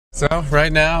So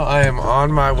right now I am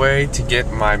on my way to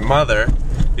get my mother,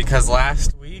 because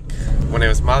last week when it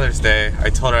was Mother's Day I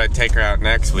told her I'd take her out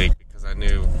next week because I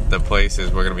knew the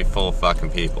places were gonna be full of fucking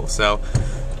people. So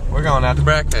we're going out to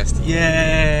breakfast.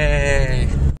 Yay!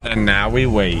 And now we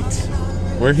wait.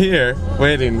 We're here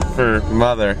waiting for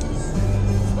Mother.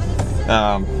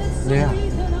 Yeah.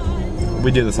 We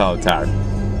do this all the time.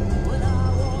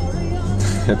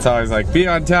 It's always like, be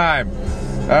on time.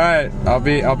 Alright, I'll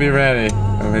be ready.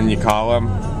 And then you call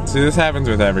them. See, this happens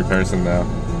with every person though.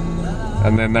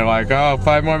 And then they're like, oh,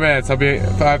 5 more minutes. I'll be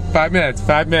 5 minutes.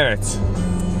 5 minutes.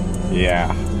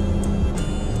 Yeah.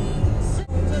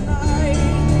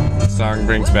 The song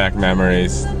brings back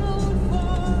memories.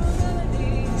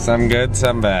 Some good,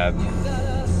 some bad.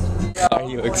 Are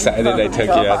you excited I took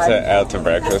you out to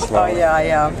breakfast, Mom? Oh yeah, I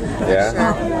am. Yeah?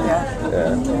 Sure.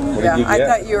 Yeah. What Yeah, did you I get?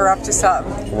 thought you were up to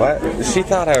something. What? She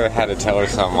thought I had to tell her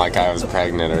something like I was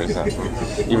pregnant or something.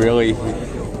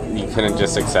 You couldn't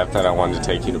just accept that I wanted to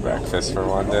take you to breakfast for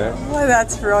one day? Well,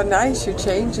 that's real nice. You're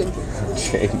changing.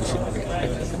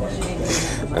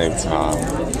 Thanks, Mom.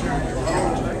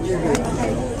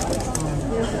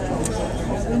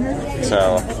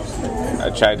 So, I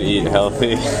tried to eat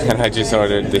healthy, and I just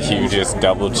ordered the hugest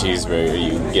double cheeseburger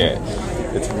you can get.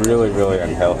 It's really, really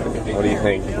unhealthy. What do you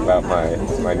think about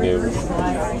my new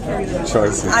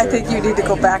choices? I think you need to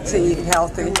go back to eating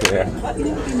healthy. Yeah.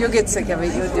 You'll get sick of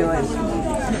it. You'll do it.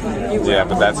 Yeah,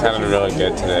 but that sounded really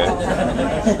good today.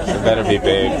 It better be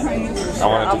big. I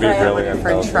want it to be really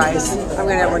unhealthy. French fries. I'm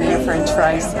gonna have one of your French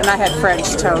fries, and I had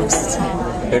French toast.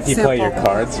 If you play your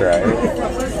cards right.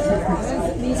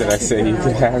 Did I say you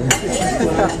could have it?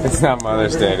 It's not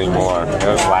Mother's Day anymore. It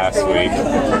was last week.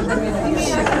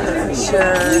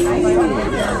 Sure.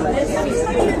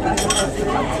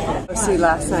 See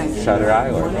last night. Shutter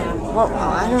Island. Well,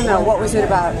 I don't know. What was it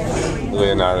about?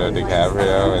 Leonardo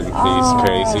DiCaprio and he's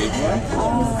crazy.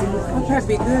 That would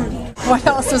be good. What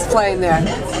else was playing there?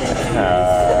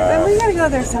 Then we gotta go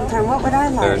there sometime. What would I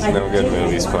like? There's no good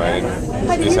movies playing.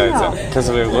 How do you Besides know? that, because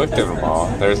we looked at them all.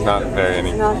 There's not very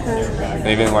any. Nothing.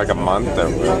 Maybe in like a month or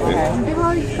movie. Okay.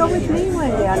 Well, you go with me one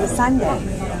day on a Sunday.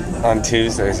 On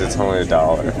Tuesdays, it's only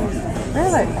 $1.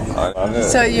 Really? I love it.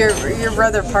 So your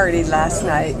brother partied last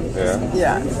night. Yeah.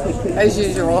 Yeah, as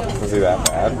usual. Was he that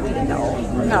bad?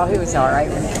 No, he was all right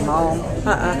when he came home.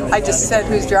 I just said,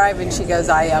 who's driving? She goes,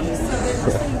 I am.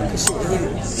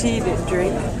 She didn't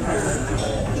drink.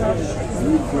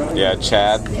 Yeah,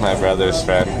 Chad, my brother's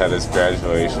friend, had his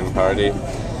graduation party.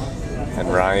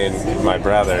 And Ryan, my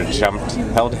brother,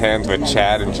 held hands with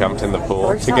Chad and jumped in the pool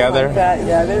Or something together. like that.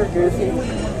 Yeah, they were goofy.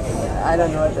 I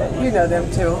don't know that. You know them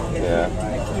too. Yeah.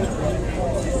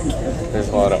 There's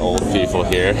a lot of old people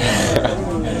here.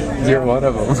 You're one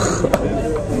of them.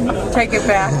 Take it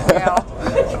back now.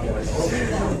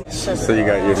 So you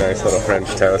got your nice little French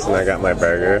toast, and I got my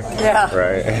burger. Yeah.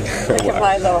 Right. Look at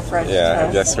my little French Yeah,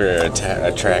 I toast. guess we were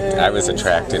I was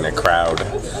attracting a crowd.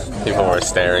 People were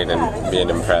staring and being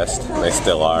impressed. And they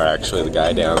still are, actually. The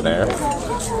guy down there,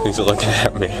 he's looking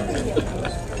at me.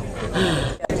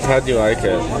 How'd you like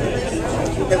it?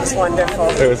 It was wonderful.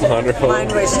 It was wonderful. Mine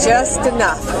was just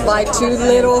enough. My 2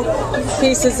 little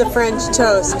pieces of French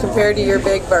toast compared to your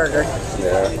big burger.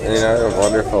 Yeah, and you know, a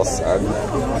wonderful son.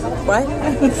 What?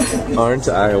 Aren't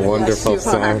I a wonderful Yes,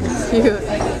 you are.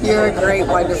 son? You're a great,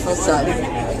 wonderful son.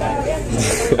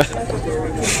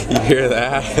 You hear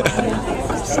that?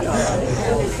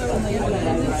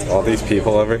 All these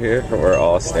people over here were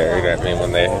all staring at me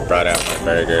when they brought out my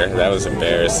burger. That was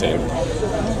embarrassing.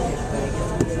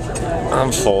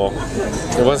 I'm full.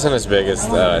 It wasn't as big as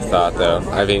I thought, though.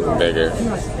 I've eaten bigger.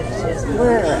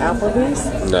 Where?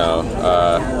 Applebee's? No,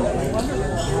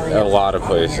 a lot of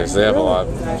places. They have a lot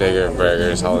bigger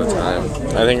burgers all the time.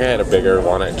 I think I had a bigger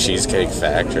one at Cheesecake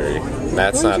Factory.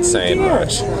 That's not saying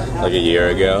much. Like a year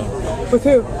ago. With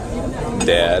who?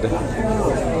 Dad.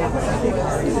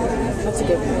 That's a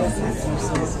good place.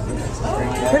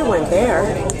 Could have went there.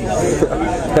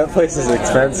 That place is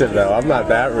expensive, though. I'm not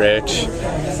that rich.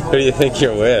 Who do you think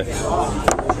you're with?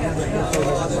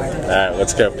 Alright,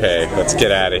 let's go pay. Let's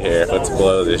get out of here. Let's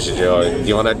blow this joint. Do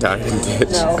you want a diamond ditch?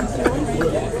 No.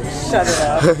 Shut it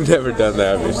up. I've never done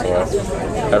that before.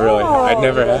 I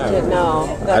never have.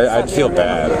 No. I'd feel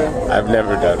bad. I've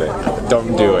never done it.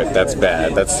 Don't do it. That's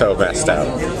bad. That's so messed up.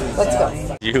 Let's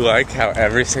go. You like how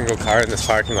every single car in this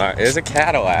parking lot is a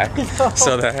Cadillac,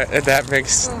 so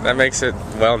that makes it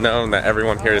well known that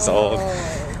everyone here is old.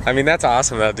 I mean, that's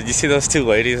awesome though. Did you see those two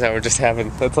ladies that were just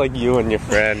having, that's like you and your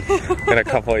friend in a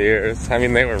couple of years. I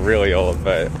mean, they were really old,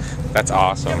 but that's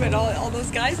awesome. Yeah, but all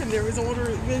those guys in there was older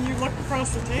than you look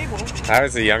across the table. I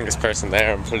was the youngest person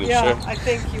there, I'm pretty sure. Yeah, I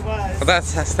think he was. But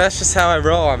that's just how I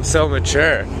roll. I'm so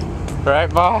mature. Right,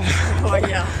 Bob? Oh,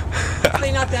 yeah.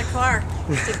 Clean out that car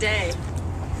today.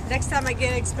 Next time I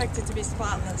get it, expect it to be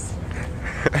spotless.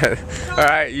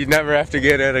 Alright, you never have to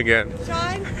get in again.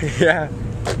 Sean? Yeah.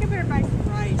 Come here, buy some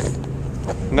rice.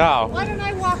 No. Why don't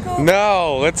I walk over?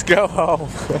 No, let's go home.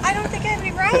 I don't think I have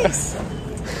any rice.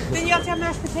 Then you have to have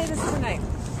mashed potatoes tonight.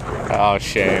 Oh,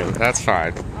 shame. That's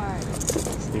fine.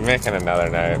 Alright. You're making another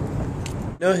night.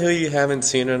 Know who you haven't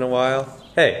seen in a while?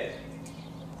 Hey.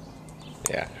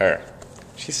 Yeah, her.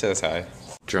 She says hi.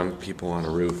 Drunk people on a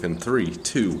roof in 3,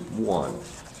 2, 1.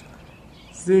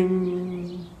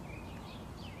 Zing.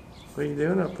 What are you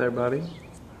doing up there, buddy?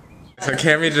 So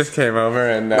Cami just came over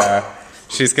and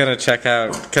she's gonna check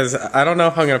out, because I don't know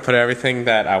if I'm gonna put everything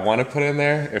that I want to put in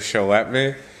there, if she'll let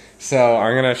me. So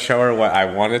I'm gonna show her what I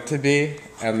want it to be,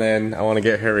 and then I want to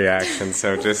get her reaction.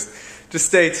 So just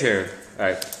stay tuned. All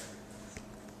right.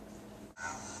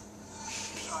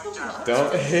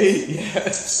 Don't hate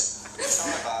yet.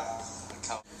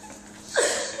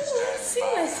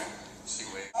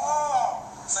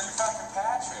 Oh, so you're fucking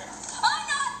Patrick. I'm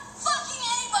not fucking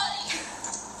anybody.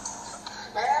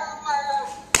 That's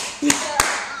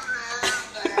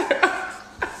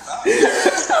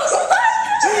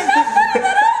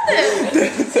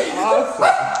awesome.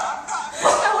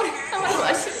 I want to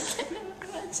watch it again.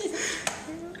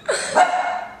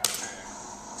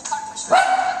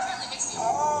 Apparently makes me.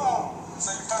 Oh, so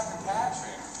you're fucking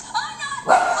Patrick. I'm not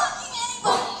fucking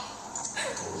anybody.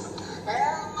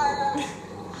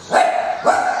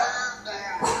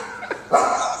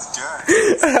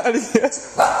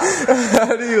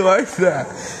 How do you like that?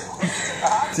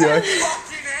 Do you like?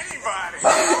 Fucking anybody.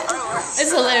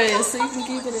 It's hilarious, so you can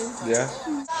keep it in. Yeah.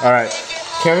 All right.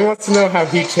 Kevin wants to know how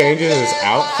he changes his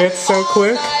outfits so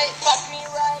quick.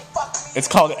 It's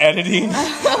called editing.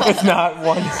 It's not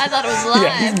one. I thought it was live.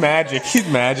 Yeah, he's magic. He's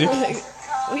magic.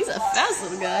 Oh, he's a fast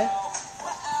little guy.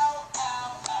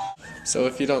 So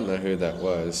if you don't know who that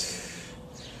was,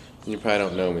 you probably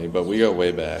don't know me, but we go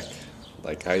way back.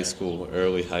 Like high school,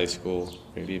 early high school,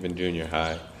 maybe even junior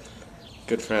high.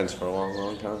 Good friends for a long,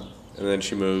 long time. And then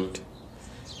she moved.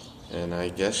 And I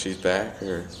guess she's back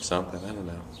or something, I don't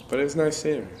know. But it was nice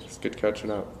seeing her. It's good catching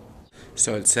up.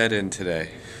 So it said in today,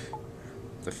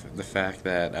 the fact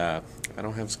that I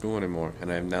don't have school anymore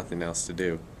and I have nothing else to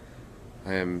do.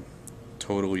 I am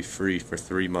totally free for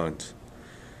 3 months.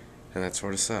 And that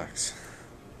sort of sucks.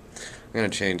 I'm going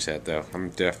to change that though.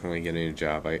 I'm definitely getting a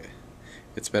job.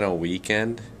 It's been a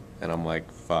weekend and I'm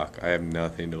like, fuck, I have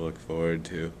nothing to look forward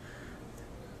to.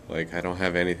 Like, I don't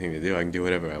have anything to do. I can do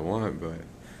whatever I want, but...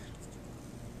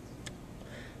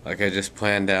 Like, I just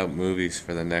planned out movies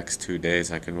for the next 2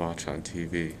 days I can watch on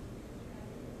TV.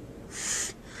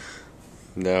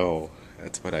 No,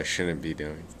 that's what I shouldn't be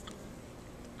doing.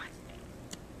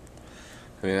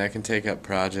 I mean, I can take up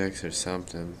projects or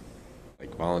something.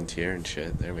 Like volunteer and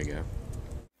shit. There we go.